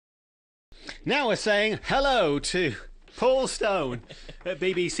Now we're saying hello to Paul Stone at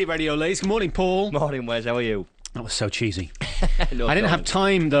BBC Radio Leeds. Good morning, Paul. Morning, Wes. How are you? That was so cheesy. No I didn't have problem.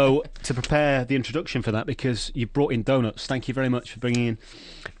 time, though, to prepare the introduction for that because you brought in donuts. Thank you very much for bringing in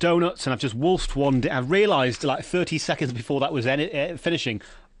donuts. And I've just wolfed one. I realised like 30 seconds before that was finishing,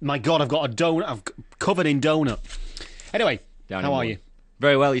 my God, I've got a donut. I've covered in donut. Anyway, how are you?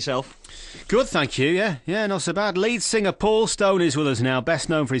 Very well, yourself? Good, thank you. Yeah, not so bad. Lead singer Paul Stone is with us now, best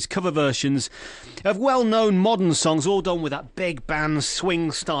known for his cover versions of well-known modern songs, all done with that big band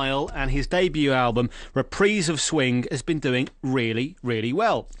swing style, and his debut album, Reprise of Swing, has been doing really, really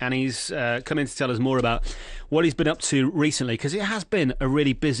well. And he's come in to tell us more about what he's been up to recently, because it has been a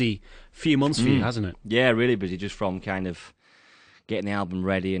really busy few months for you, hasn't it? Yeah, really busy, just from kind of getting the album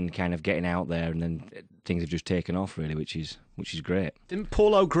ready and kind of getting out there, and then things have just taken off, really, which is great. Didn't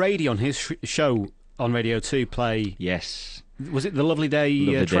Paul O'Grady on his show on Radio 2 play... Yes. Was it the Lovely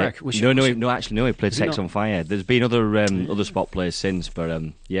Day track? No, he played Sex on Fire. There's been other spot players since, but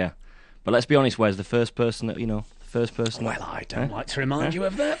yeah. But let's be honest, where's the first person that, Well, I don't like to remind you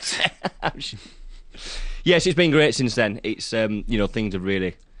of that. Yes, it's been great since then. It's, things have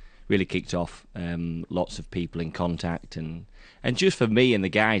really kicked off. Lots of people in contact, and just for me and the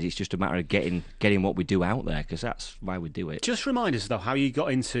guys, it's just a matter of getting what we do out there, because that's why we do it. Just remind us, though, how you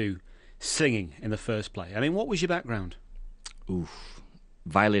got into singing in the first place. I mean, what was your background?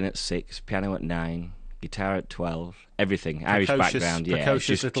 Violin at 6, piano at 9, guitar at 12, everything. Irish background, yeah.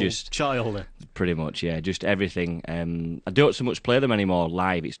 Precocious little child. Pretty much, yeah, just everything. I don't so much play them anymore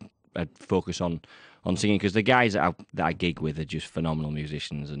live. I focus on singing, because the guys that I gig with are just phenomenal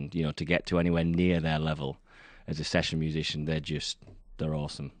musicians, and to get to anywhere near their level as a session musician, they're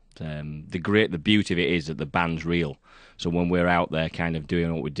awesome. The beauty of it is that the band's real. So when we're out there kind of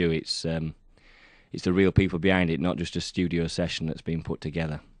doing what we do, it's the real people behind it, not just a studio session that's been put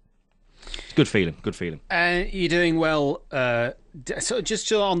together. It's good feeling. You're doing well. So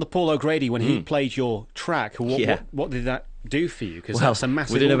just on the Paul O'Grady, when he played your track, what did that do for you? Because that's a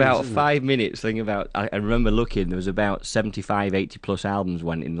massive within audience, about 5 minutes. I remember looking, there was about 75, 80 plus albums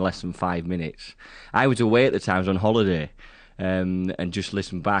went in less than 5 minutes. I was away at the time, I was on holiday, and just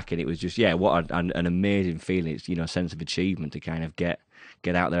listened back, and it was just, what an amazing feeling. It's, a sense of achievement to kind of get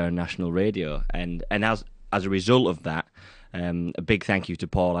out there on national radio, and as a result of that, a big thank you to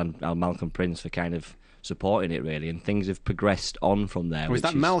Paul and Malcolm Prince for kind of supporting it, really, and things have progressed on from there. Or is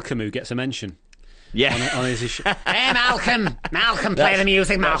that Malcolm who gets a mention? Yeah. On his issue. Hey, Malcolm! Malcolm, play the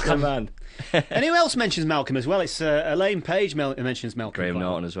music, Malcolm! Man. And who else mentions Malcolm as well? It's Elaine Page mentions Malcolm. Graham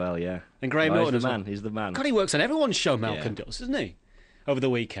Norton as well, yeah. And Graham Norton as well. He's the man. God, he works on everyone's show, Malcolm does, doesn't he? Over the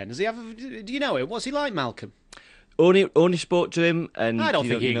weekend. Does he have? Do you know it? What's he like, Malcolm? Only spoke to him, and I don't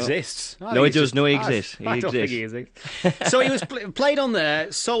think he exists. No, he does. No, he exists. I don't think he exists. So he was played on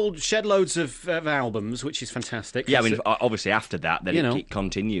there, sold shed loads of albums, which is fantastic. Yeah, I mean, obviously after that, then it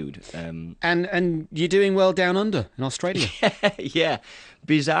continued. And you're doing well down under in Australia. Yeah,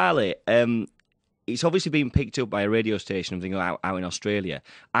 bizarrely, it's obviously been picked up by a radio station. I'm thinking out in Australia.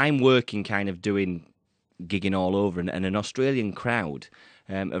 I'm working, kind of doing gigging all over, and an Australian crowd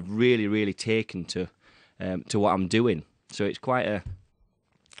have really taken to what I'm doing. So it's quite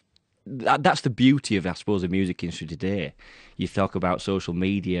that's the beauty of, I suppose, the music industry today. You talk about social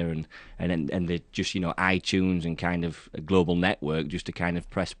media and the just iTunes and kind of a global network, just to kind of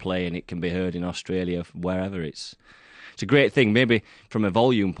press play and it can be heard in Australia, wherever. It's a great thing. Maybe from a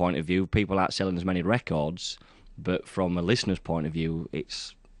volume point of view, people aren't selling as many records, but from a listener's point of view,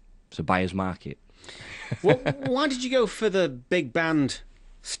 it's a buyer's market. Well, why did you go for the big band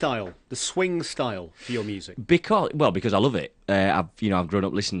style, the swing style for your music? Because I love it. I've grown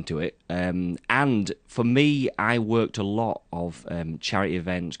up listening to it, and for me, I worked a lot of charity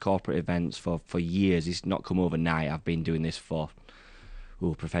events, corporate events for years. It's not come overnight. I've been doing this for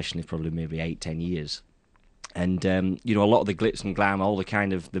professionally probably maybe 8-10 years, and a lot of the glitz and glam, all the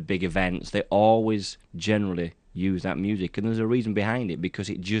kind of the big events, they always generally use that music, and there's a reason behind it, because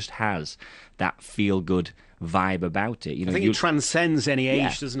it just has that feel good vibe about it. I think it transcends any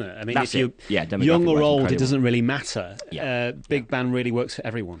age, doesn't it? I mean, if you're young or old, incredible. It doesn't really matter. Big band really works for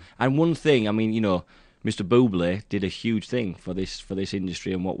everyone. And one thing, I mean, Mr. Bublé did a huge thing for this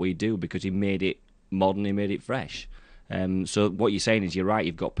industry and what we do, because he made it modern, he made it fresh. So what you're saying is, you're right,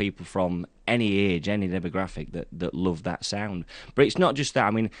 you've got people from any age, any demographic that love that sound. But it's not just that.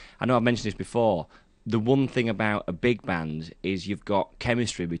 I mean, I know I've mentioned this before. The one thing about a big band is you've got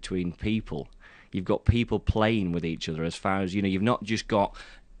chemistry between people. You've got people playing with each other, as far as, you've not just got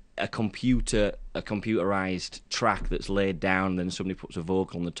a computerized track that's laid down, then somebody puts a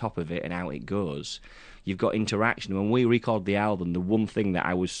vocal on the top of it and out it goes. you've got interaction. When we recorded the album, the one thing that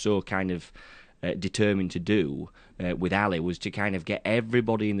I was so kind of determined to do with Ali was to kind of get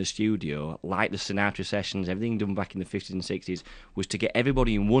everybody in the studio, like the Sinatra sessions, everything done back in the 50s and 60s, was to get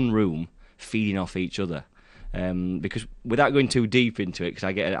everybody in one room feeding off each other. Because without going too deep into it, because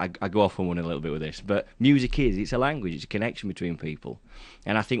I go off on one a little bit with this, but music it's a language, it's a connection between people.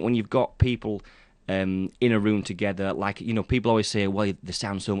 And I think when you've got people in a room together, like, you know, people always say, well, they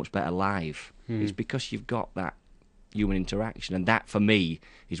sound so much better live. It's because you've got that human interaction, and that for me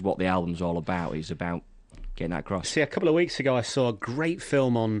is what the album's all about. It's about getting that across. See, a couple of weeks ago I saw a great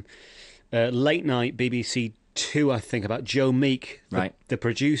film on late night BBC Two, I think, about Joe Meek, the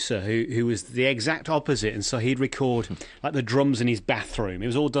producer, who was the exact opposite, and so he'd record like the drums in his bathroom. It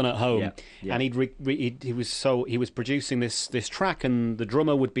was all done at home, and he was producing this track, and the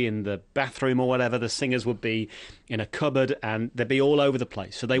drummer would be in the bathroom or whatever, the singers would be in a cupboard, and they'd be all over the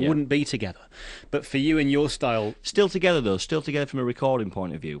place, so they wouldn't be together. But for you and your style, still together though, still together from a recording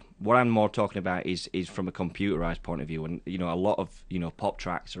point of view. What I'm more talking about is from a computerized point of view, and you know, a lot of, you know, pop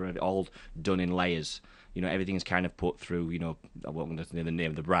tracks are all done in layers. You know, everything's kind of put through, you know, I won't know the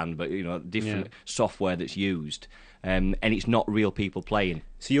name of the brand, but, you know, different software that's used. And it's not real people playing.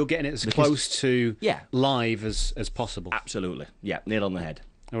 So you're getting it as close to live as possible. Absolutely. Yeah, nail on the head.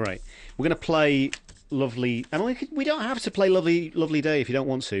 All right. We're going to play Lovely... And we don't have to play Lovely Lovely Day if you don't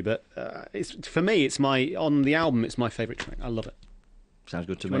want to, but for me, on the album, it's my favourite track. I love it. Sounds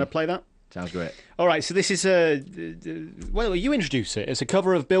good to me. Want to play that? Sounds great. All right, so this is well, you introduce it. It's a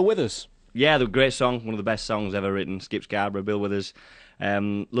cover of Bill Withers. Yeah, the great song, one of the best songs ever written. Skip Scarborough, Bill Withers.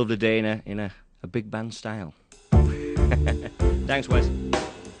 Lovely Day in a big band style. Thanks, Wes.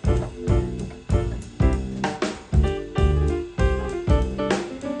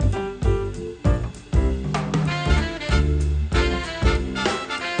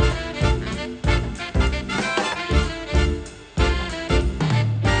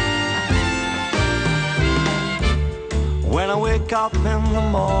 When I wake up in the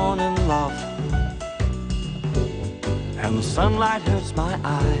morning, love, and the sunlight hurts my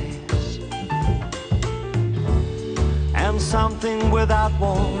eyes, and something without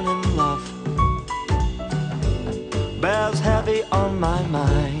warning, love, bears heavy on my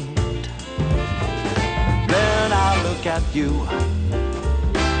mind. Then I look at you,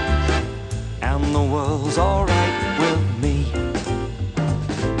 and the world's alright with me.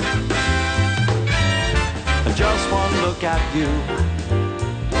 Just one look at you,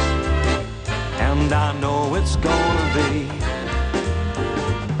 and I know it's gonna be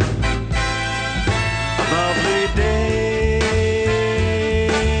a lovely day.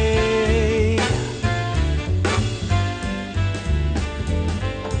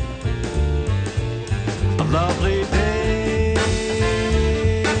 A lovely day.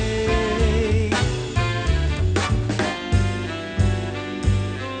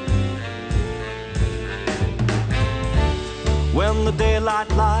 When the daylight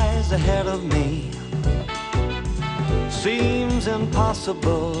lies ahead of me, seems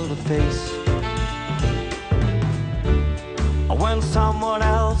impossible to face, when someone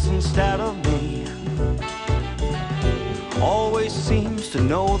else instead of me always seems to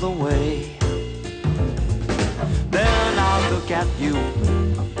know the way, then I look at you,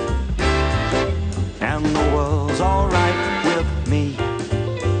 and the world's alright with me.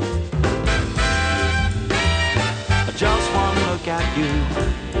 Just one look at you,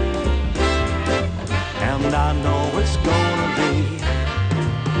 and I know it's gonna be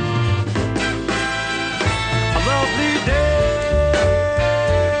a lovely day.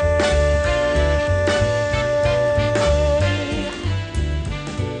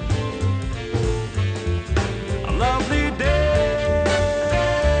 A lovely day.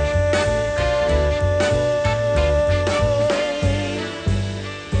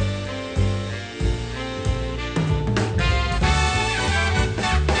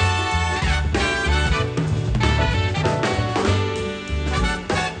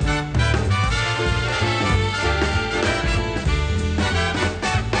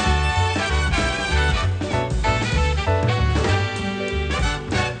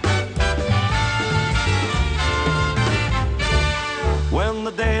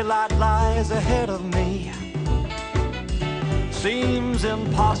 Daylight lies ahead of me, seems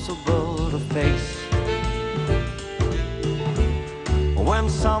impossible to face, when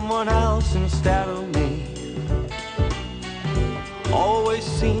someone else instead of me always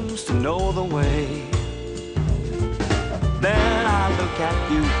seems to know the way. Then I look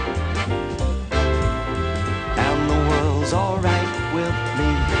at you, and the world's alright with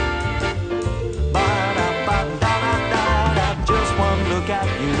me. Just one look at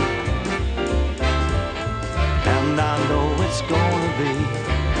you,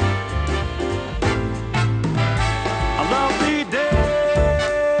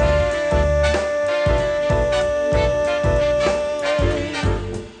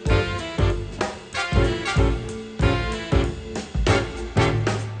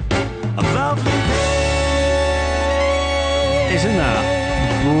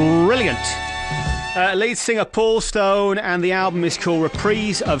 Brilliant. Lead singer Paul Stone, and the album is called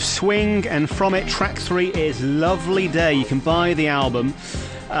Reprise of Swing, and from it, track 3 is Lovely Day. You can buy the album,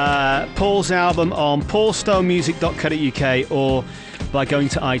 Paul's album, on paulstonemusic.co.uk or by going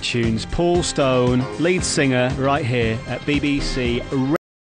to iTunes. Paul Stone, lead singer, right here at BBC